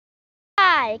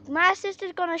Alright, my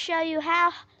sister's gonna show you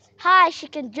how high she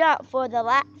can jump for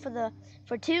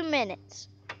 2 minutes.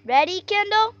 Ready,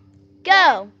 Kyndal? Go!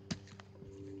 Yeah.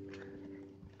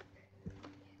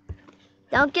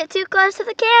 Don't get too close to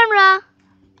the camera.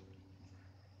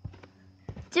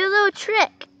 Do a little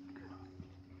trick.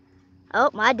 Oh,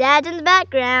 my dad's in the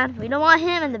background. We don't want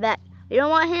him in the back. We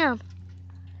don't want him.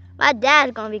 My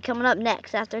dad's gonna be coming up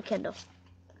next after Kyndal.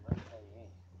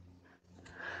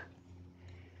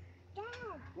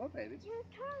 What, baby? It's your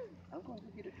turn. I'm going to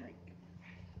get a drink.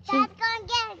 Dad's going to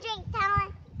get a drink,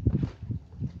 Tyler.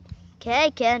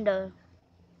 Okay, Kyndal.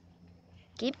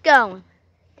 Keep going.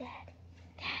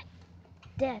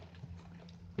 Dad.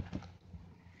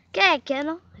 Okay,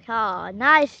 Kyndal. Oh,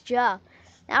 nice job.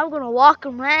 Now we're going to walk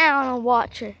around and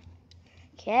watch her.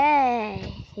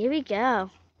 Okay, here we go.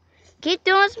 Keep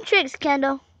doing some tricks,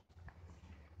 Kyndal.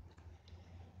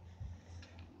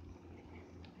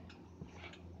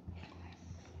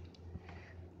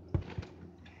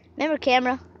 Remember,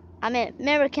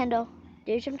 Kyndal.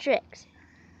 Do some tricks.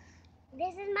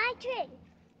 This is my trick.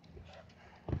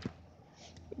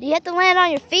 Do you have to land on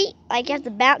your feet? Like you have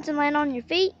to bounce and land on your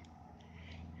feet?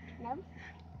 No.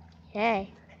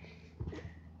 Okay.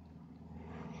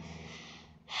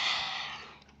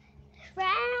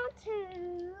 Round 2.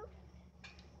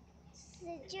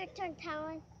 It's your turn,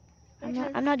 Tyler.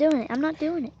 I'm not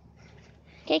doing it.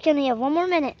 Okay, Kyndal, you have 1 more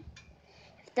minute.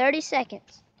 30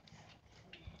 seconds.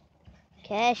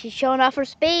 Okay, she's showing off her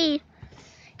speed.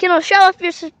 Kyndal, show off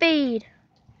your speed.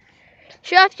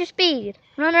 Show off your speed.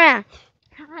 Run around.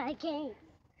 I can't.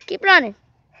 Keep running.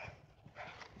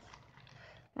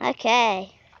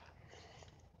 Okay.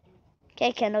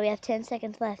 Okay, Kyndal, we have 10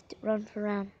 seconds left. Run for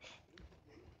round.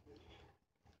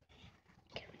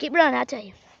 Keep running, I'll tell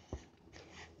you.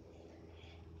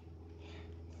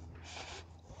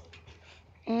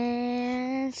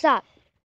 And stop.